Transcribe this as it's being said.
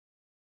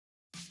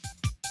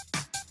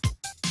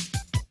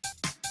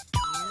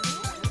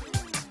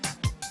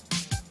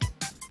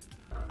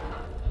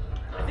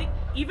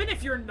Even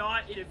if you're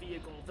not in a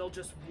vehicle, they'll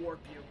just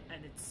warp you,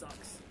 and it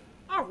sucks.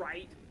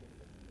 Alright.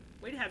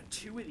 Way to have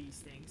 2 of these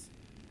things.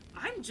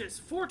 I'm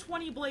just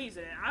 420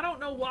 blazing it. I don't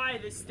know why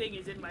this thing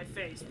is in my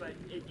face, but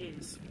it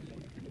is.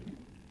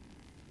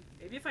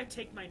 Maybe if I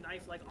take my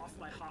knife, like, off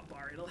my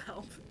hotbar, it'll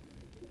help.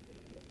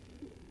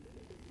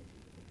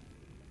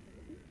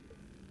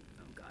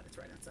 Oh god, it's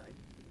right outside.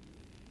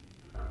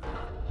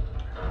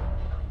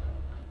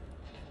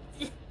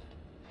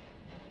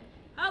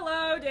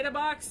 Hello, data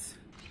box!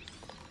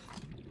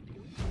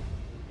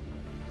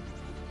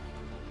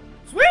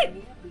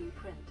 Sweet!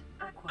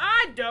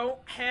 I don't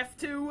have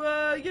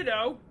to, you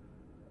know,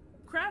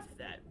 craft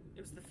that.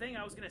 It was the thing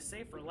I was gonna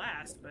save for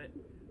last, but...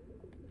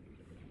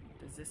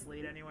 Does this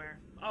lead anywhere?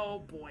 Oh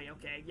boy,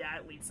 okay, yeah,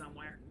 it leads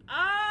somewhere.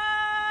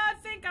 I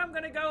think I'm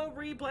gonna go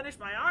replenish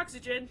my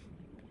oxygen.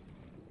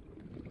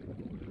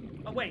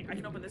 Oh wait, I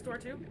can open this door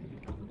too?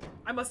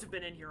 I must have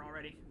been in here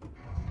already.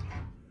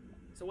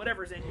 So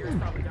whatever's in here is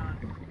probably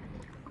gone.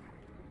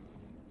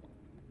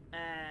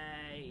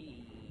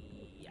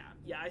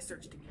 Yeah, I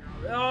searched in here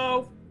already.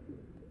 Oh!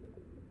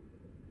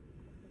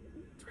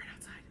 It's right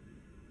outside.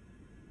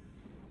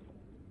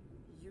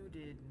 You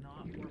did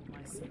not warp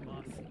my seam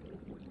off.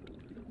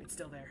 It's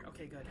still there.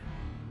 Okay, good.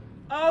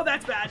 Oh,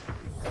 that's bad!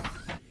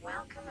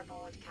 Welcome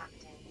aboard,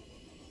 Captain.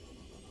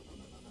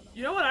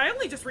 You know what? I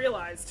only just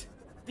realized.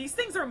 These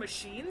things are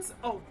machines?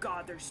 Oh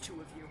god, there's 2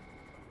 of you.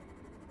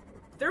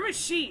 They're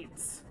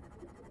machines.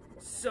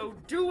 So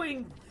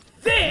doing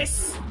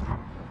this...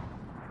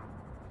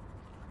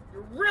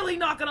 You're really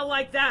not gonna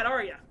like that,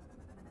 are you?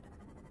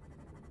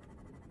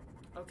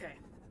 Okay.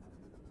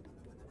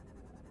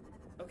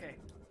 Okay.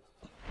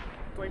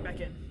 Going back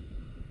in.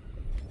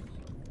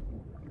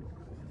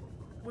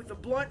 With the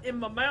blunt in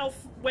my mouth.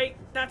 Wait,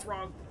 that's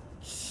wrong.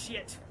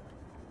 Shit.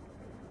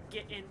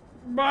 Get in.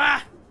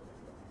 Bah!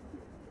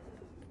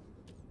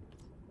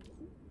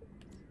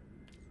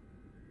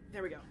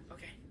 There we go.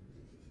 Okay.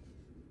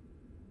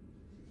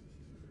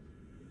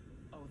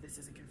 Oh, this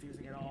isn't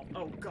confusing at all.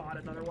 Oh god,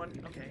 another one.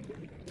 Okay.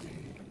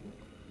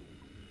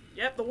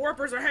 Yep, the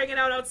warpers are hanging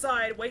out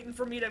outside, waiting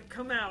for me to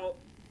come out.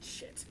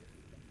 Shit.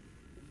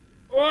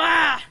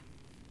 Ah!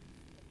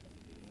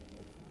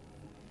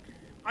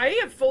 I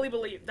have fully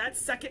believed that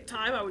second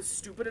time I was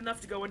stupid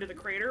enough to go into the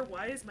crater.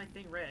 Why is my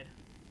thing red?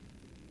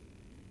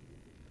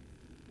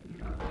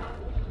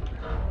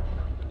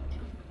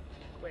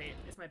 Wait,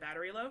 is my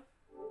battery low?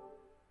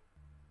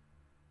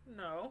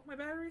 No, my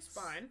battery's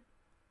fine.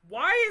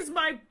 Why is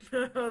my...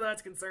 Oh,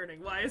 that's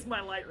concerning. Why is my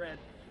light red?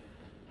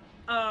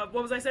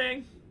 What was I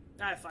saying?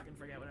 I fucking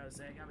forget what I was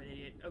saying. I'm an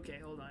idiot. Okay,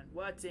 hold on.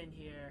 What's in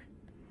here?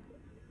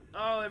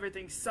 Oh,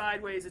 everything's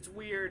sideways. It's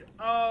weird.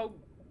 Oh,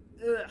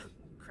 ugh.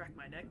 Cracked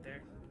my neck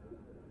there.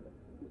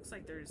 Looks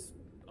like there's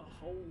a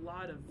whole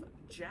lot of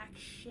jack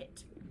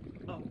shit.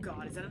 Oh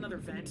god, is that another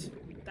vent?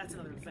 That's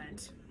another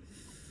vent.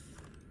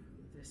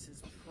 This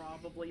is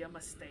probably a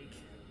mistake.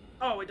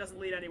 Oh, it doesn't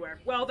lead anywhere.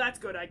 Well, that's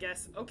good, I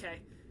guess.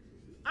 Okay.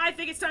 I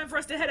think it's time for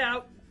us to head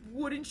out.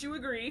 Wouldn't you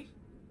agree?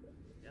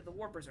 Yeah, the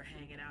warpers are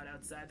hanging out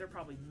outside. They're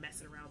probably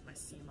messing around with my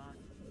CMON.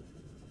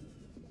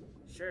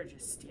 Sure,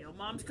 just steal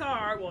Mom's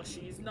car while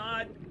she's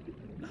not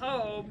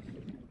home.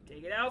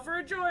 Take it out for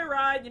a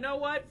joyride. You know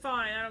what?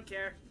 Fine, I don't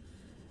care.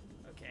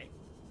 Okay.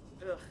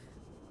 Ugh.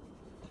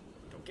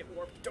 Don't get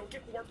warped. Don't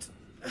get warped.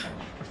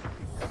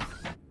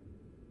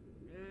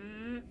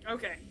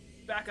 Okay.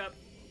 Back up.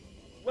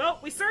 Well,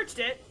 we searched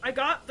it. I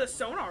got the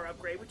sonar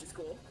upgrade, which is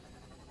cool.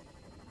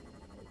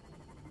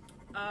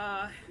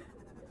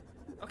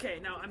 Okay,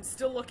 now I'm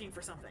still looking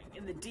for something.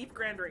 In the deep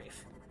Grand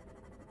Reef.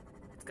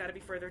 It's gotta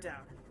be further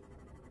down.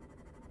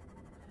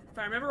 If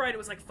I remember right, it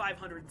was like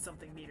 500 and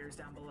something meters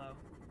down below.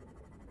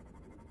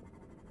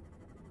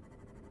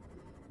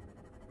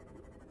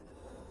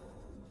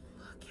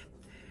 Look at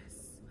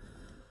this.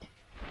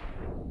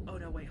 Oh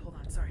no, wait, hold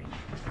on, sorry.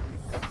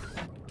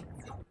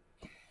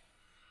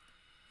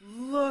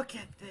 Look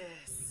at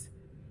this.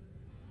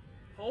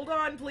 Hold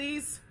on,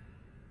 please.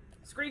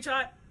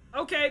 Screenshot.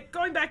 Okay,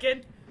 going back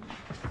in.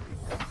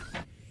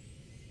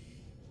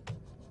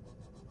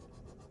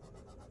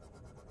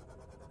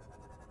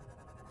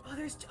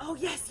 Oh, oh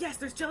yes,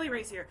 there's jelly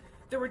rays here.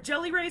 There were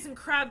jelly rays and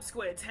crab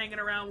squids hanging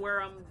around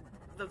where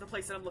the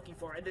place that I'm looking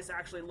for, and this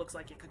actually looks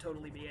like it could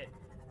totally be it.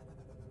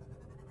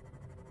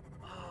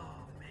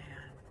 Oh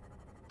man.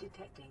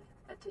 Detecting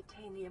a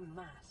titanium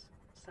mass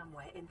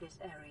somewhere in this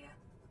area.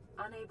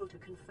 Unable to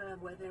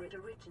confirm whether it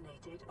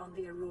originated on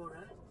the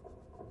Aurora.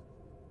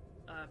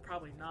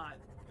 Probably not.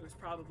 It was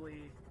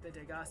probably the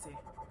Degasi.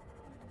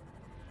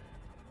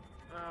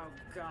 Oh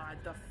god,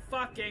 the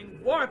fucking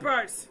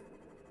warpers!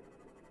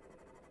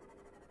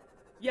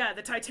 Yeah,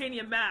 the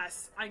titanium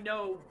mass. I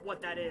know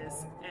what that is,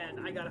 and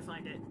I gotta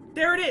find it.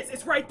 There it is!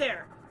 It's right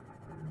there!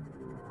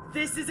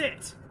 This is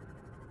it!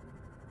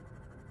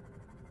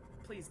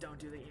 Please don't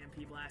do the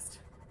EMP blast.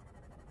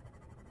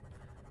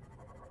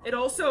 It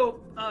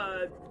also,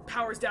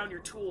 powers down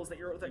your tools that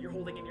you're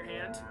holding in your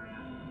hand.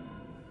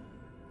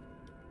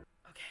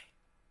 Okay.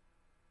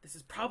 This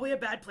is probably a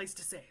bad place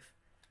to save,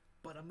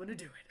 but I'm gonna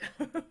do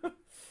it.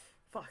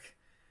 Fuck.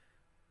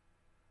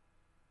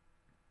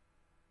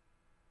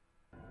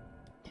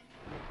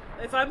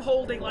 If I'm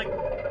holding, like...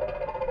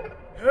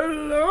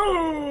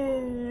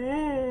 Hello!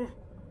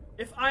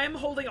 If I am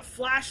holding a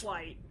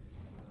flashlight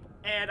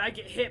and I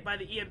get hit by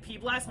the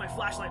EMP blast, my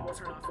flashlight will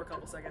turn off for a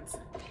couple seconds.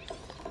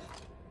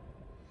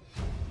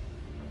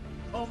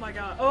 Oh my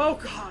god. Oh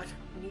god.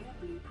 New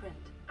blueprint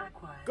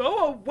acquired.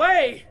 Go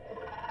away!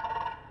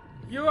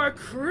 You are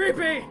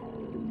creepy!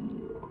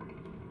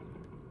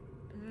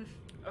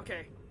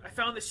 Okay, I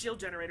found the shield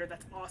generator.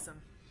 That's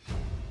awesome.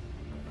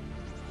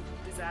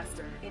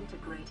 Disaster.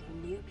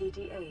 Integrating new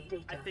PDA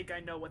data. I think I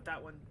know what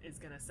that one is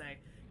gonna say.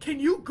 Can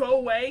you go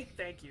away?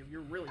 Thank you.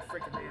 You're really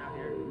freaking me out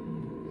here.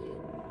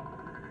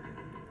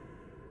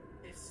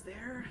 Is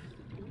there...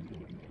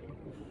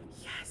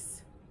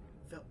 Yes!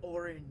 The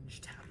orange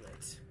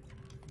tablet.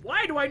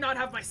 Why do I not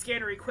have my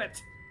scanner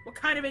equipped? What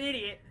kind of an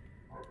idiot?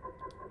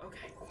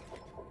 Okay.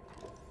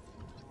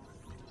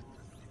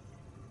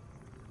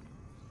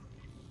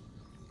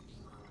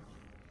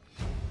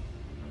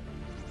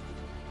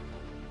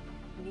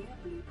 New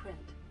blueprint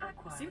I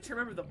acquired. seem to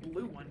remember the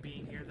blue one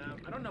being here, though.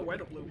 I don't know where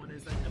the blue one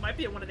is. It might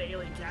be in one of the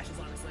alien caches,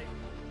 honestly.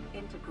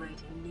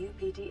 Integrating new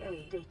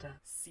PDA data.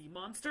 Sea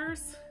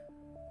monsters?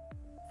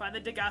 Find the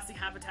Degasi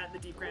habitat in the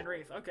Deep Grand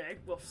Reef. Okay,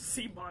 well,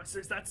 sea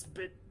monsters, that's a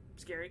bit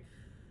scary.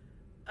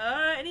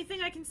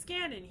 Anything I can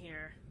scan in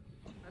here?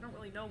 I don't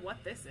really know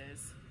what this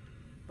is,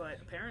 but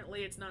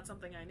apparently it's not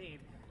something I need.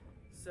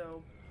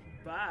 So,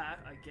 bye,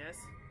 I guess.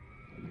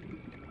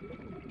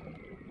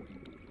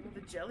 Well,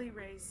 the jelly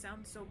rays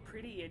sound so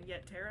pretty and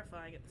yet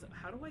terrifying.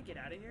 How do I get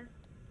out of here?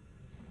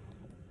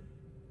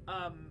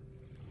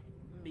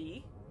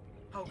 Me?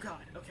 Oh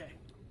god, okay.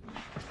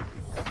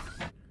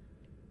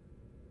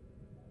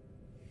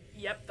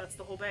 Yep, that's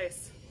the whole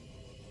base.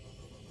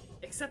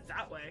 Except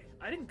that way.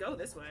 I didn't go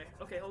this way.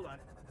 Okay, hold on.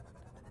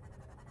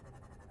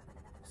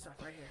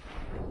 Stop right here.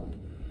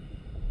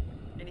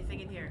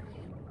 Anything in here?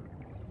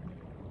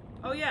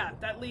 Oh yeah,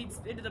 that leads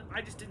into the...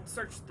 I just didn't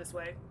search this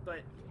way,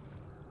 but...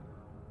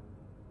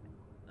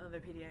 Another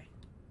PDA.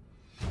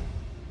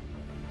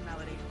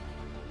 Malady.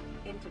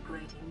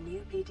 Integrating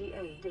new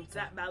PDA data. Is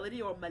that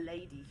Malady or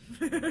Malady?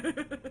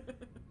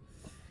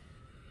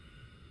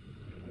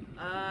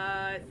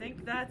 I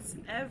think that's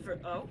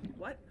Oh,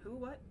 what? Who,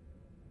 what?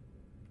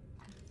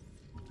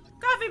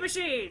 Coffee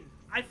machine!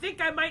 I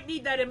think I might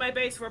need that in my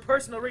base for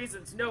personal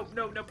reasons. No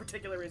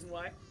particular reason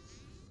why.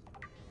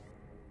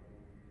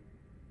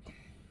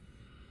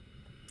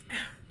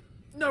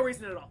 No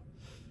reason at all.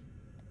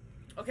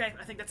 Okay,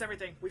 I think that's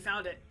everything. We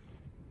found it.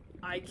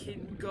 I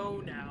can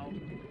go now.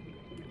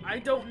 I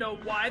don't know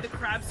why the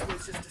crab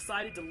squids just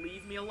decided to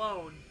leave me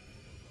alone.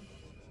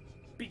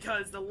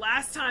 Because the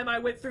last time I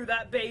went through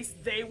that base,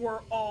 they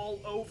were all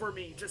over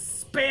me,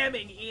 just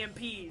spamming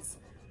EMPs.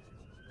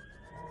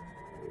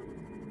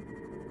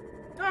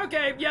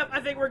 Okay, yep, I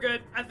think we're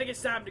good. I think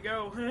it's time to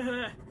go. Look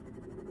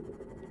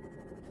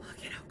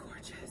at how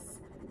gorgeous.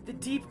 The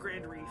Deep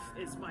Grand Reef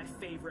is my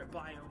favorite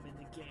biome in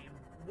the game.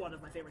 One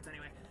of my favorites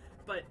anyway.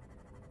 But,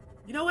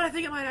 you know what? I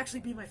think it might actually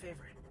be my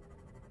favorite.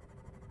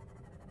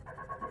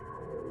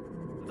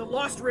 The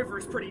Lost River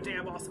is pretty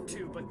damn awesome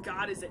too, but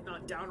god is it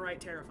not downright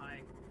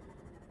terrifying.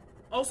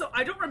 Also,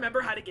 I don't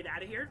remember how to get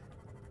out of here,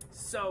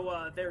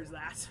 so there's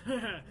that.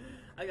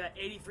 I got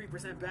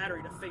 83%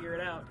 battery to figure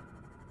it out.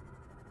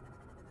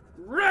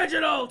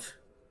 Reginald!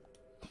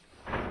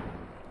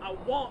 I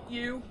want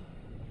you.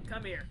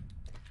 Come here.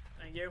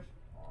 Thank you.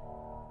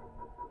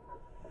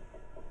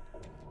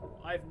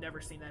 I've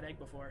never seen that egg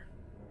before.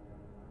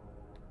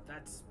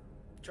 That's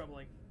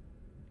troubling.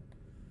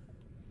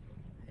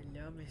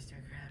 Hello, Mr.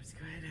 Crab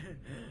Squid.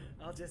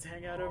 I'll just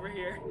hang out over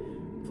here.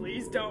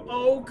 Please don't.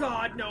 Oh,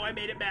 God, no, I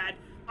made it mad.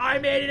 I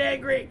made it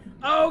angry.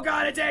 Oh,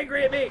 God, it's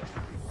angry at me.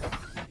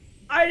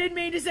 I didn't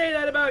mean to say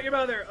that about your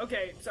mother.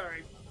 Okay,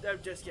 sorry.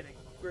 I'm just kidding.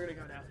 We're gonna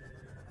go now.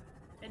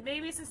 And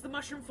maybe since the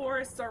mushroom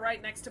forests are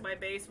right next to my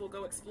base, we'll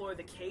go explore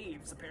the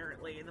caves,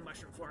 apparently, in the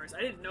mushroom forest.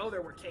 I didn't know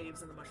there were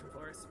caves in the mushroom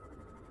forest.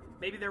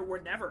 Maybe there were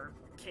never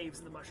caves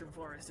in the mushroom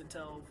forest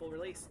until full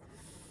release.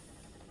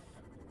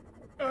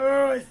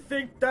 Oh, I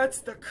think that's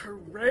the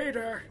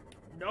crater.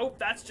 Nope,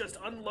 that's just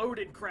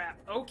unloaded crap.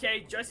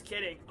 Okay, just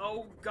kidding.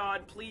 Oh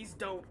god, please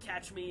don't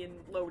catch me in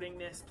loading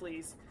this,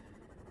 please.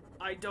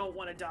 I don't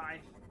want to die.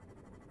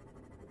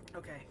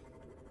 Okay.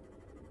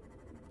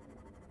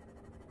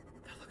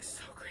 That looks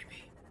so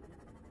creepy.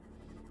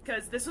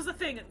 Because this was the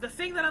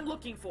thing that I'm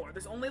looking for.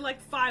 There's only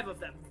like 5 of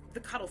them, the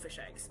cuttlefish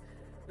eggs.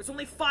 There's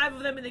only 5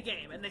 of them in the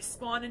game, and they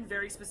spawn in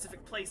very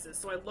specific places,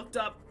 so I looked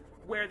up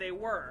where they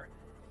were.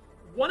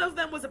 One of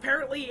them was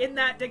apparently in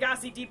that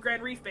Degasi Deep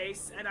Grand Reef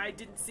base, and I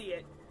didn't see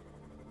it.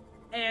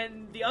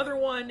 And the other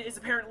one is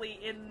apparently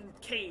in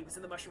caves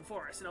in the Mushroom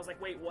Forest. And I was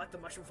like, wait, what? The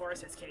Mushroom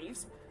Forest has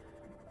caves?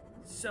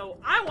 So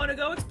I want to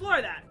go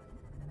explore that.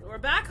 We're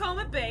back home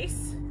at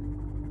base.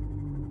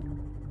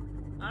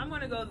 I'm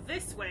going to go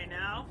this way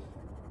now,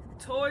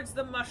 towards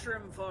the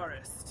Mushroom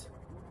Forest.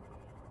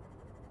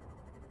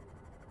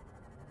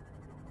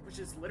 Which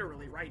is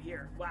literally right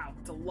here. Wow,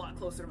 it's a lot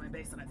closer to my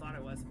base than I thought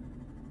it was.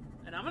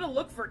 And I'm gonna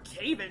look for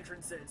cave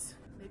entrances.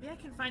 Maybe I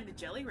can find the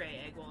jelly ray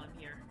egg while I'm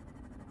here.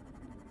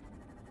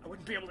 I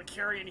wouldn't be able to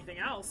carry anything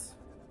else,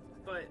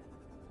 but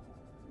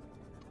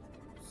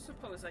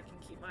suppose I can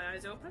keep my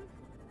eyes open.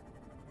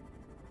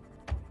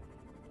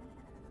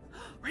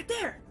 Right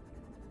there!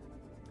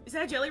 Is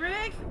that a jelly ray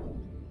egg?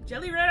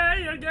 Jelly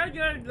ray!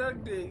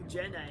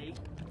 Jenny.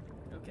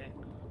 Okay.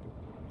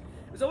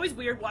 It was always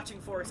weird watching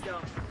Forrest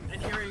Gump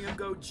and hearing him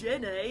go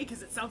Jenny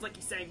because it sounds like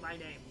he's saying my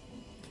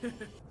name.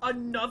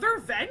 Another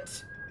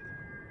vent?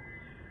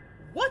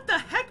 What the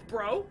heck,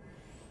 bro?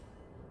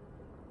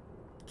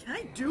 Can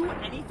I do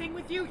anything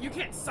with you? You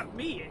can't suck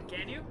me in,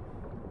 can you?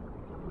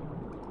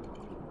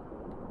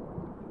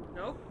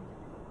 Nope.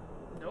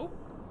 Nope.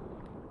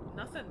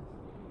 Nothing.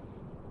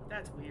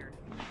 That's weird.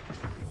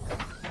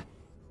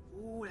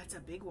 Ooh, that's a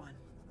big one.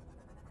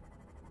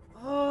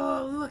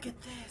 Oh, look at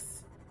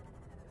this.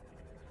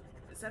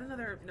 Is that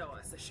another... No,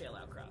 it's the shale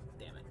outcrop.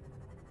 Damn it.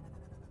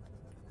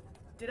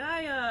 Did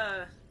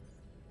I,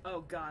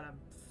 Oh god, I'm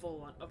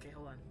full on... Okay,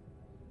 hold on.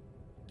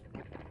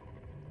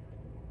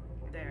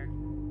 There.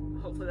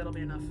 Hopefully that'll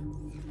be enough.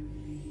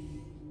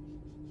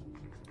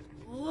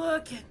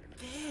 Look at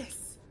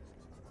this!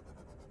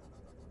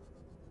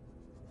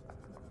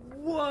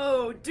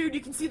 Whoa, dude,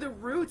 you can see the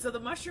roots of the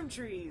mushroom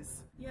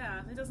trees.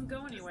 Yeah, it doesn't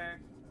go anywhere.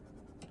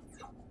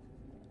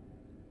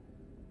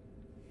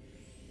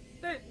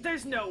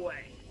 There's no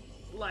way.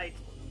 Like,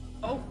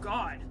 oh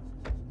god.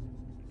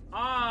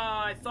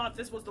 Ah, I thought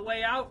this was the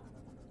way out.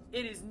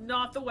 It is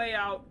not the way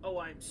out. Oh,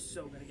 I'm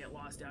so gonna get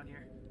lost down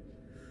here.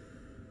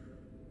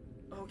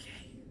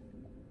 Okay.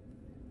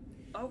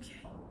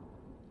 Okay.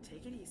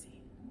 Take it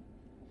easy.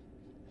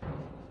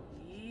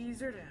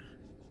 Ease her down.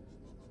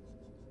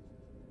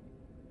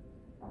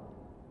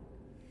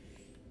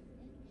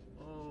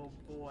 Oh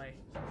boy.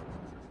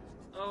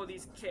 Oh,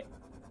 these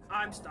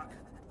I'm stuck.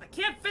 I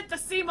can't fit the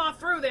Seamoth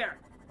through there!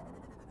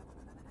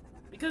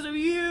 Because of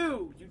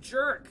you! You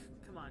jerk!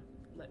 Come on,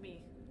 let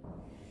me...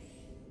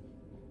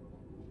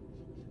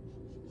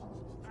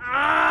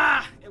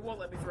 Ah! It won't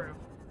let me through.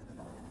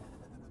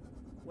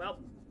 Well.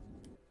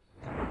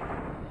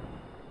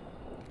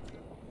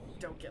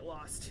 Don't get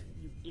lost,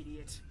 you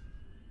idiot.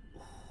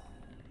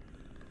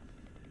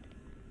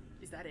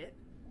 Is that it?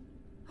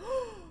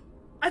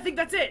 I think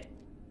that's it!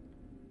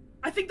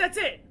 I think that's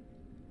it!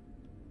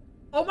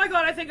 Oh my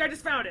god, I think I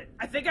just found it.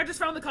 I think I just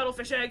found the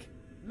cuttlefish egg.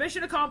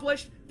 Mission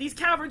accomplished. These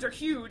caverns are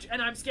huge,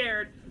 and I'm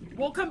scared.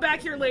 We'll come back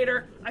here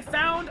later. I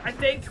found, I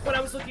think, what I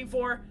was looking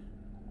for.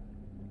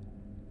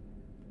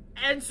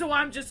 And so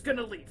I'm just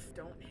gonna leave.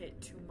 Don't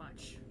hit too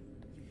much,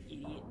 you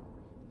idiot.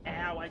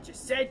 Ow, I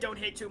just said don't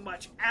hit too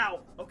much. Ow.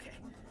 Okay.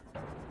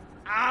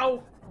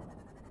 Ow.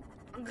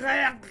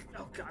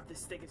 Oh god,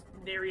 this thing is...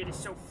 Narian is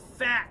so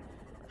fat.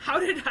 How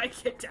did I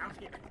get down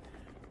here?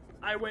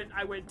 I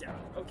went down.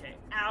 Okay.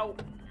 Ow.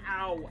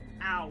 Ow.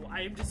 Ow.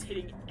 I am just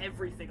hitting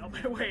everything on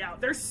my way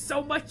out. There's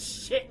so much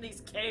shit in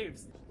these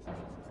caves.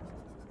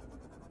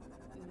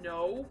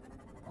 No.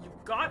 You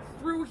got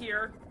through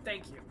here.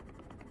 Thank you.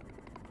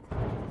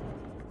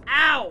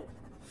 Ow!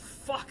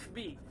 Fuck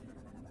me.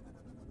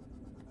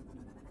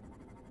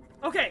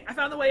 Okay, I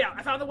found the way out.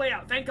 I found the way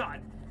out. Thank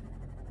God.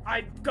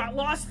 I got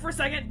lost for a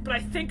second, but I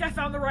think I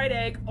found the right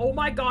egg. Oh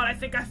my god, I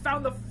think I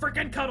found the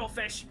frickin'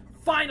 cuttlefish.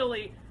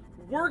 Finally.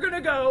 We're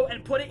gonna go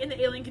and put it in the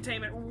alien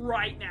containment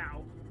right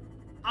now.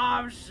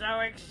 I'm so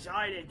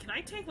excited. Can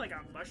I take, like,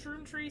 a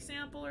mushroom tree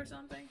sample or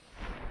something?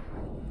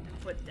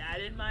 Put that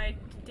in my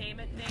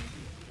containment thing?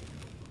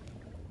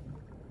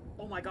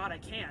 Oh my god, I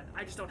can.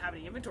 I just don't have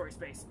any inventory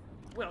space.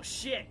 Well,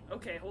 shit.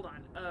 Okay, hold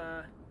on.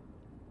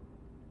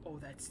 Oh,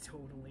 that's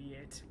totally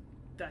it.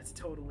 That's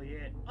totally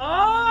it. Oh,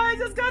 I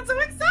just got so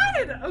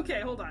excited!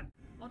 Okay, hold on.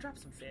 I'll drop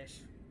some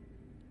fish.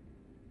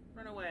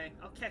 Run away.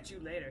 I'll catch you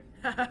later.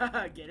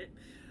 Get it?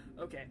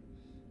 Okay.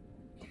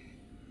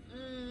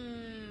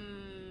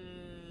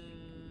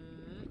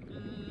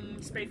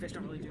 Spadefish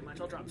don't really do much.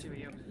 I'll drop 2 of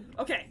you.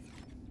 Okay.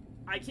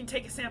 I can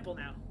take a sample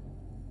now.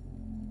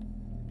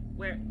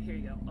 Where? Here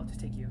you go. I'll just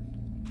take you.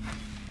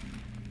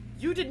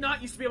 You did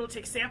not used to be able to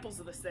take samples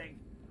of this thing.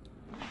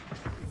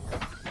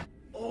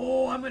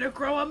 Oh, I'm gonna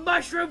grow a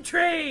mushroom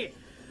tree!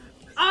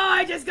 Oh,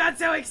 I just got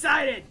so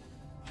excited!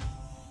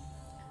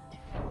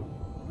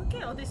 Look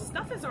at all this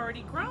stuff is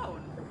already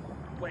grown.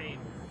 Wait.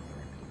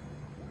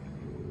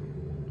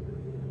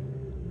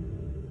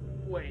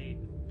 Wait.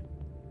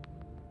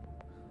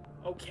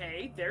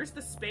 Okay, there's the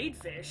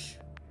spadefish.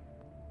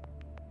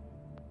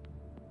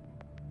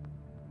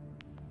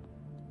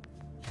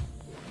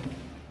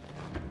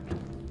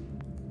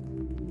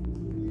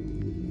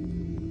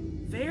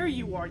 There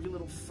you are, you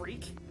little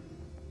freak.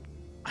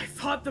 I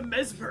thought the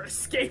mesmer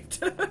escaped.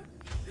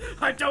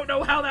 I don't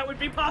know how that would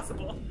be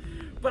possible,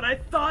 but I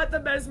thought the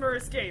mesmer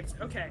escaped.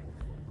 Okay.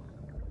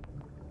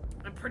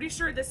 I'm pretty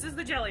sure this is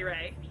the jelly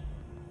ray.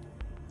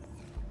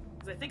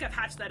 Because I think I've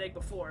hatched that egg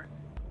before.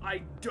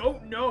 I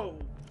don't know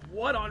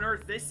what on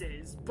earth this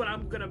is, but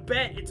I'm gonna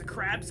bet it's a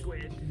crab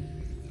squid.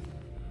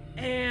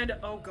 And,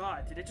 oh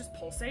god, did it just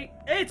pulsate?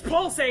 It's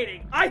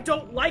pulsating! I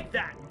don't like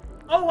that!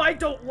 Oh, I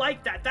don't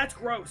like that. That's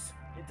gross.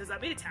 Does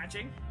that mean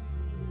attaching?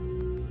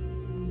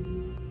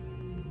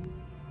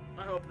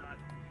 I hope not.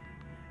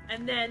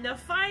 And then the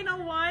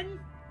final one,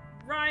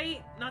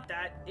 right? Not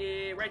that.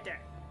 Right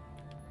there.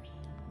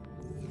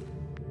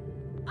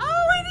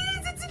 Oh, it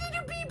is! It's a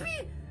little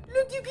baby!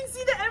 Look, you can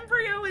see the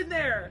embryo in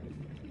there!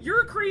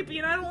 You're creepy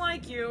and I don't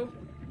like you.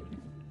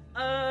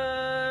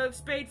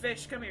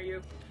 Spadefish, come here,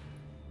 you.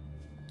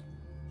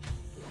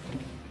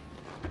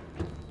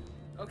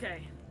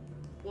 Okay.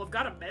 Well, I've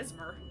got a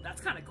mesmer.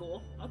 That's kind of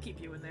cool. I'll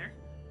keep you in there.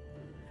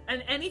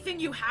 And anything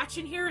you hatch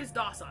in here is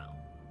docile.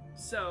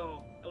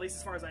 So, at least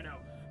as far as I know.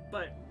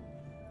 But,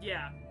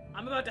 yeah.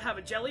 I'm about to have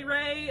a jelly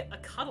ray, a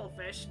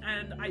cuttlefish,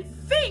 and I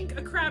think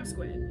a crab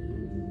squid.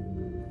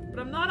 But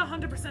I'm not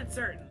 100%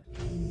 certain.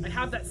 I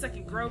have that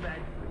second grow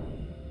bed.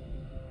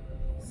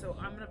 So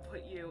I'm gonna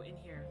put you in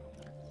here.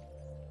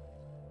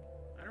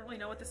 I don't really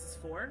know what this is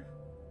for.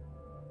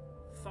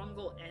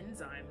 Fungal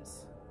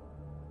enzymes.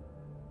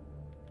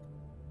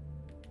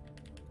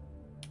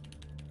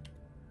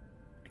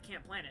 I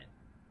can't plant it.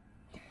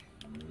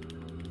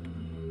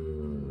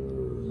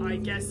 I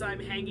guess I'm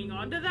hanging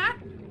on to that?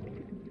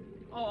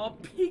 Oh,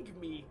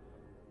 pygmy.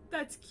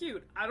 That's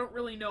cute. I don't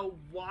really know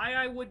why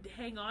I would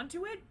hang on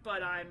to it,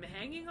 but I'm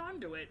hanging on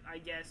to it, I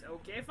guess.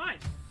 Okay, fine.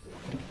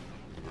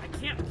 I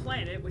can't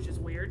plant it, which is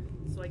weird.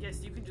 So I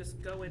guess you can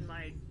just go in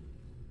my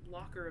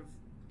locker of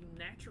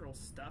natural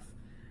stuff.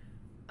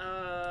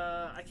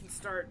 I can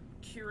start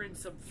curing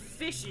some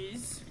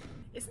fishes.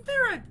 Isn't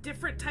there a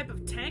different type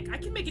of tank? I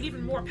can make an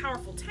even more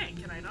powerful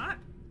tank, can I not?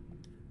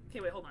 Okay,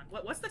 wait, hold on.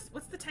 What's this?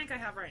 What's the tank I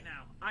have right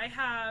now? I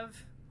have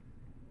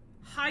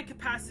high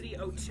capacity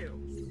O2.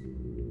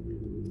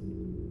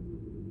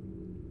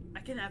 I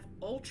can have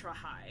ultra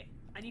high.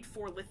 I need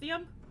 4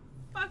 lithium?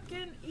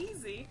 Fucking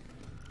easy.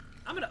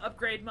 I'm gonna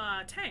upgrade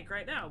my tank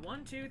right now.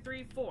 1, 2,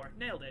 3, 4.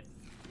 Nailed it.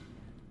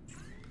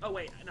 Oh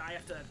wait, no, I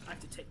have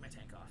to take my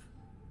tank off.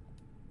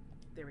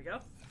 There we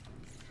go.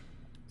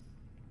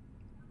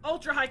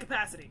 Ultra high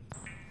capacity.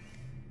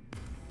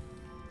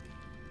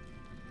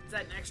 Is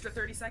that an extra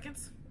 30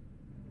 seconds?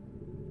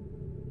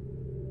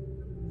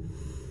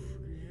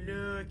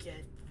 Look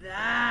at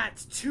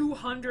that!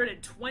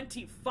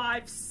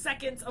 225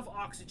 seconds of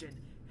oxygen.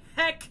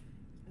 Heck,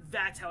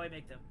 that's how I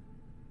make them.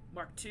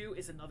 Mark II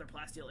is another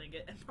plasteel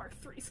ingot, and Mark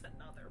III is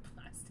another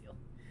plasteel.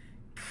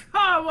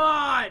 Come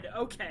on!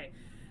 Okay.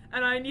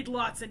 And I need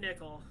lots of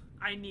nickel.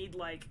 I need,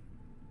 like,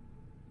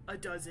 a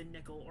dozen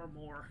nickel or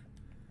more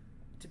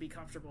to be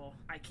comfortable.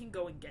 I can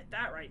go and get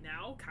that right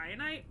now.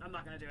 Kyanite? I'm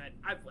not gonna do it.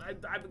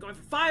 I've been going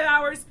for 5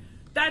 hours.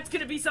 That's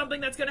gonna be something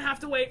that's gonna have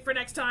to wait for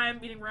next time,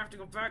 meaning we're gonna have to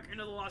go back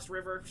into the Lost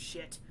River.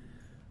 Shit.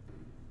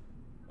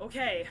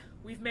 Okay,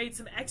 we've made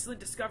some excellent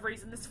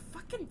discoveries, and this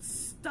fucking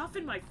stuff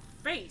in my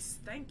face.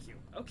 Thank you.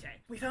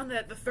 Okay. We found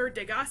the third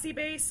Degasi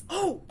base.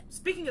 Oh!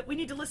 Speaking of, we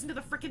need to listen to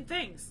the frickin'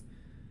 things.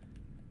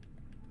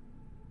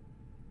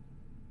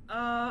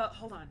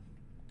 Hold on.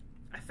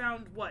 I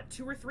found, what,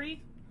 2 or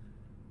 3?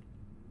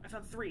 I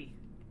found 3.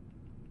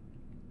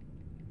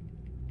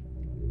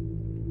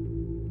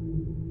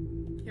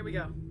 Here we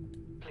go.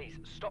 Please,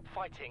 stop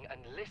fighting and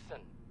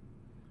listen.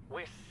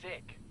 We're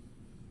sick.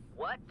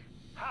 What?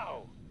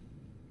 How?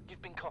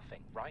 You've been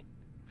coughing, right?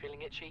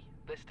 Feeling itchy?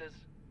 Blisters?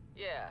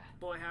 Yeah.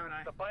 Boy, haven't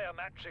I. The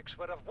biometrics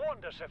would have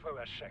warned us if we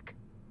were sick.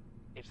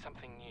 It's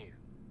something new.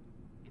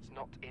 It's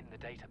not in the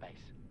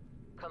database.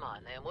 Come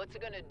on, then. What's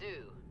it gonna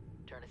do?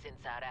 Turn us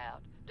inside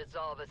out?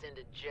 Dissolve us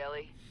into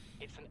jelly?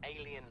 It's an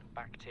alien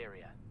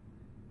bacteria.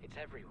 It's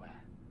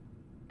everywhere.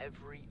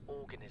 Every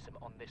organism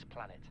on this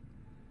planet.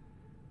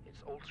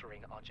 It's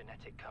altering our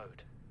genetic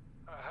code.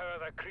 How are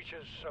the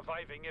creatures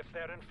surviving if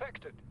they're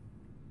infected?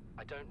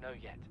 I don't know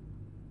yet.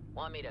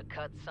 Want me to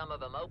cut some of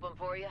them open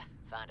for you?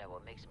 Find out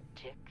what makes them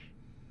tick?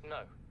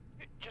 No.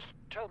 Just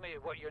tell me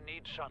what you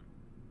need, son.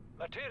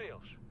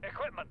 Materials,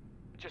 equipment.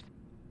 Just...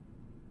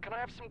 Can I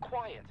have some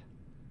quiet?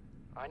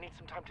 I need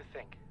some time to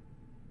think.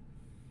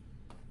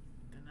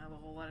 Didn't have a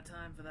whole lot of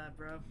time for that,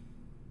 bro.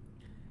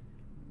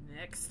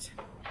 Next.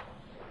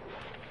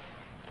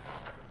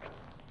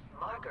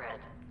 Margaret,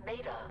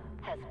 Maida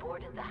has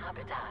boarded the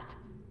habitat.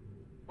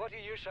 What are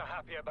you so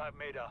happy about,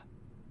 Maida?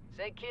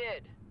 Say,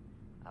 kid,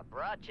 I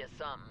brought you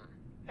something.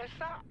 Is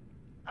that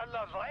a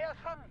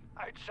Leviathan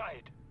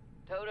outside?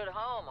 Towed it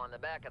home on the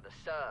back of the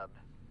sub.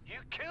 You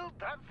killed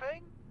that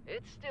thing?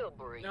 It's still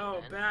breathing.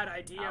 No, bad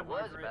idea, I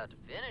was Margaret. about to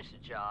finish the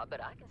job,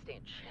 but I can stay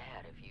and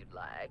chat if you'd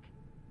like.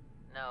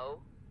 No?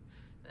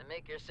 Then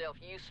make yourself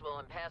useful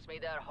and pass me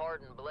that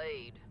hardened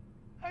blade.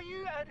 Are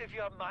you out of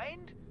your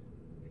mind?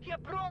 You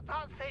brought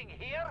that thing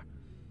here?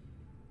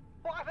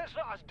 What if it's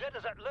not as dead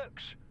as it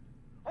looks?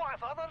 What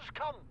if others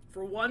come?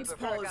 For once, You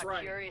prefer Paul it is got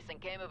right. curious and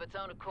came of its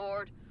own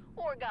accord,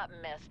 or got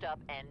messed up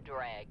and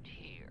dragged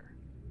here?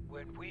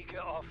 When we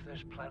get off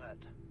this planet,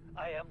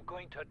 I am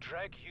going to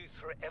drag you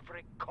through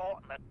every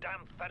court in the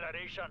damn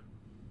Federation.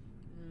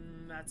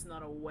 That's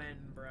not a when,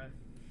 bruh.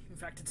 In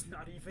fact, it's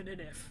not even an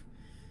if.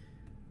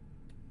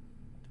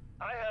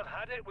 I have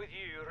had it with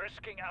you,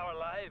 risking our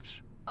lives.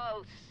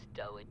 Oh,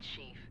 stow it,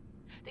 Chief.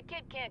 The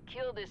kid can't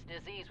kill this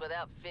disease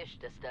without fish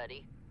to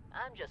study.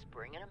 I'm just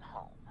bringing him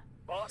home.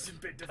 Boss,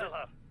 tell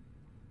her.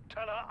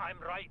 Tell her I'm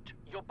right.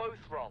 You're both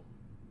wrong.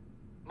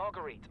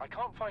 Marguerite, I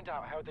can't find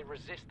out how they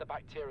resist the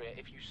bacteria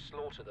if you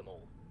slaughter them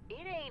all.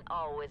 It ain't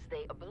always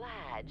they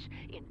oblige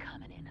in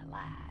coming in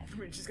alive. I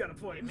mean, she's got a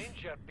point. It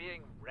means you're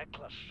being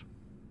reckless.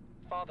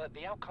 Father,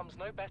 the outcome's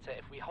no better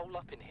if we hole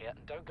up in here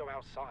and don't go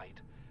outside.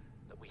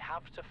 That we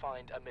have to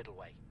find a middle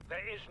way.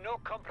 There is no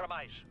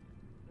compromise.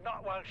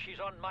 Not while she's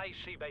on my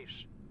sea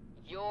base.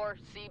 Your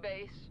sea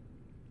base?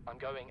 I'm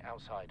going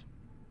outside.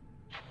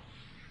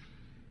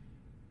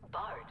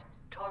 Bart,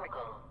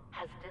 Torgal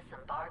has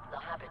disembarked the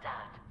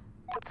habitat.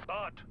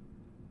 Bart,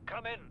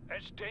 come in.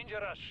 It's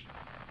dangerous.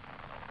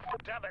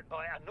 Damn it,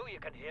 boy. I know you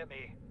can hear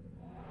me.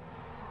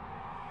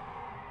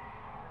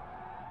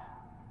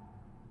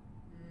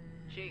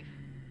 Chief,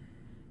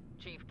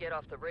 get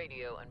off the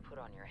radio and put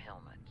on your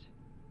helmet.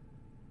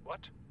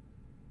 What?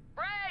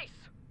 Brace!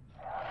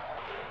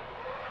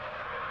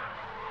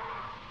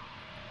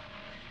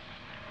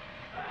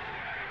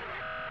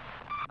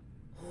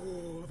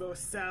 Oh, those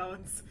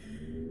sounds.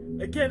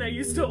 Again, I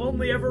used to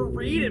only ever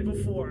read it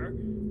before.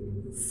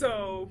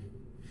 So,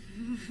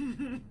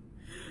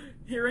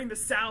 hearing the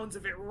sounds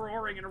of it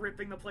roaring and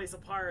ripping the place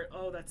apart,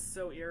 oh, that's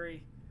so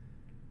eerie.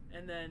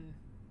 And then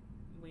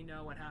we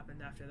know what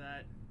happened after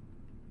that.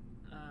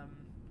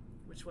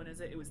 Which one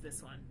is it? It was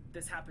this one.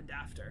 This happened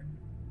after.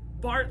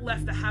 Bart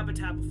left the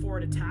habitat before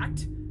it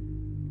attacked,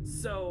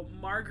 so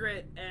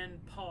Margaret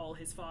and Paul,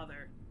 his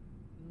father,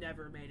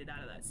 never made it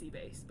out of that sea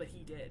base, but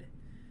he did.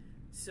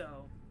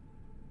 So,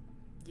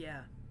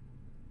 yeah,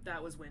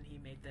 that was when he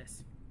made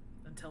this.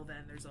 Until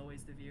then, there's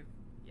always the view.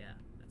 Yeah,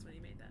 that's when he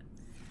made that.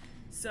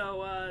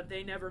 So,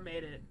 they never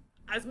made it.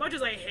 As much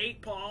as I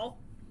hate Paul,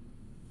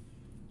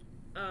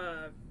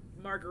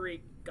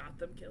 Marguerite got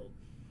them killed.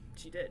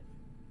 She did.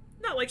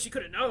 Not like she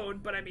could have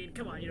known, but I mean,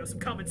 come on, you know, some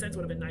common sense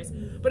would have been nice.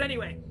 But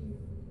anyway,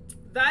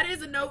 that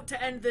is a note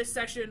to end this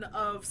session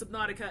of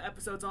Subnautica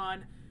episodes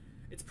on.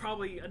 It's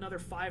probably another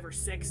 5 or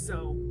 6,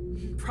 so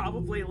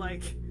probably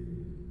like,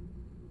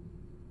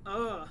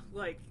 oh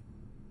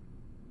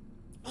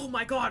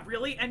my god,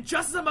 really? And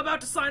just as I'm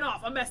about to sign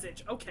off, a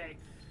message. Okay.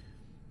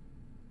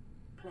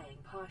 Playing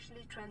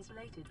partially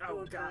translated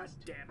Oh god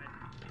broadcast. damn it.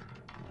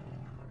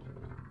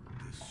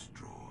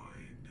 Destroyed.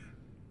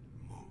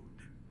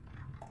 Mode.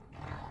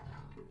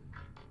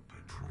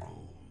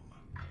 Patrol.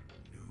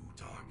 New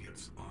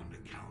targets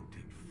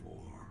unaccounted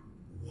for.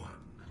 1.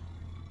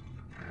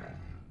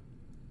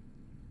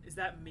 Is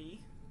that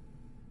me?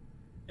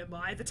 Am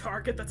I the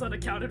target that's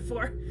unaccounted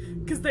for?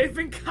 Because they've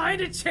been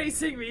kind of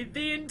chasing me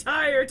the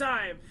entire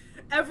time.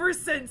 Ever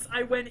since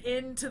I went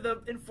into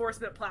the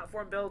enforcement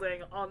platform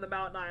building on the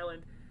mountain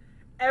island.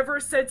 Ever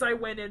since I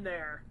went in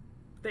there,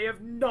 they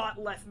have not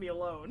left me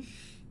alone.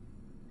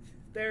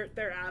 They're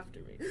after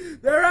me.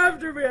 They're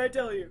after me, I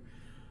tell you.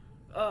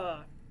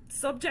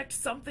 Subject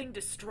something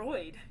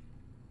destroyed.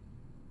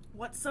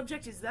 What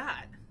subject is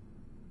that?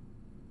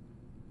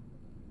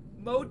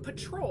 Mode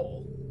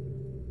patrol.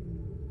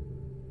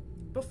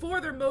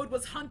 Before their mode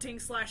was hunting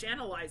 /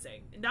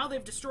 analyzing. And now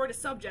they've destroyed a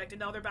subject and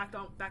now they're back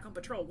on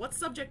patrol. What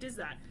subject is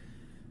that?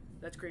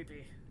 That's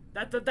creepy.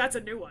 That's a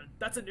new one.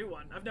 That's a new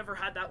one. I've never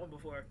had that one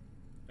before.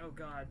 Oh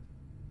god.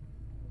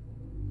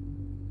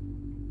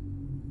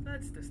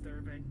 That's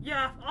disturbing.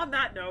 Yeah, on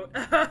that note,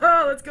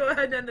 let's go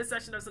ahead and end this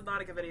session of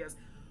Subnautica videos.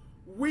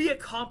 We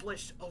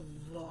accomplished a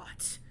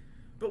lot,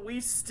 but we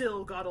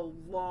still got a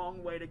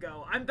long way to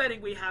go. I'm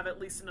betting we have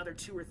at least another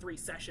 2 or 3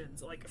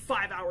 sessions, like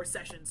 5-hour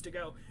sessions to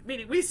go.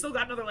 Meaning we still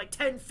got another like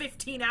 10,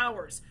 15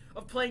 hours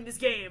of playing this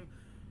game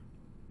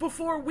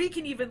before we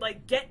can even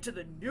like get to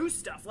the new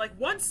stuff. Like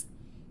once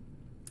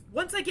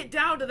I get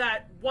down to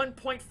that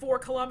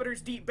 1.4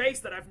 kilometers deep base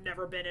that I've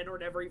never been in or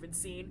never even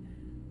seen,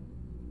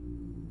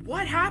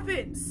 what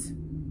happens?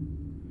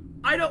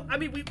 I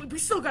mean, we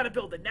still gotta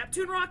build the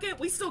Neptune rocket.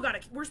 We still gotta,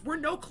 we're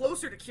no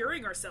closer to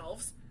curing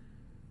ourselves.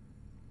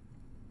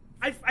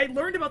 I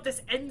learned about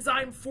this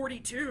enzyme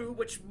 42,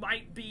 which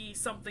might be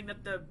something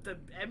that the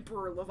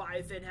Emperor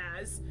Leviathan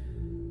has.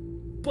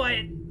 But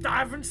I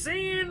haven't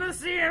seen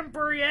the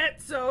Emperor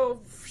yet,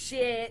 so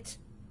shit.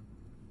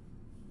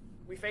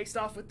 We faced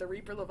off with the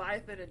Reaper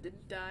Leviathan and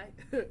didn't die.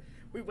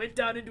 We went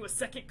down into a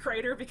second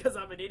crater because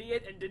I'm an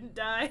idiot and didn't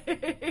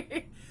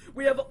die.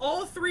 We have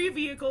all 3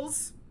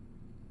 vehicles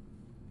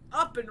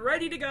up and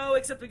ready to go,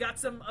 except we got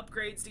some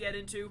upgrades to get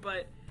into,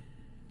 but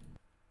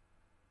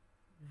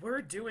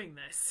we're doing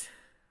this.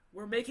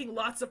 We're making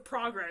lots of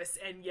progress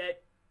and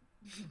yet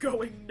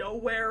going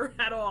nowhere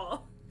at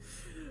all.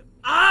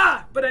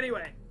 But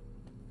anyway,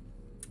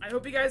 I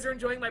hope you guys are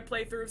enjoying my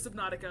playthrough of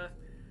Subnautica.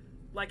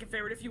 Like and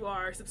favorite if you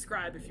are,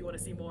 subscribe if you want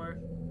to see more,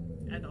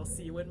 and I'll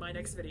see you in my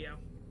next video.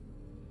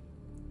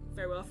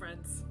 Farewell,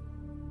 friends.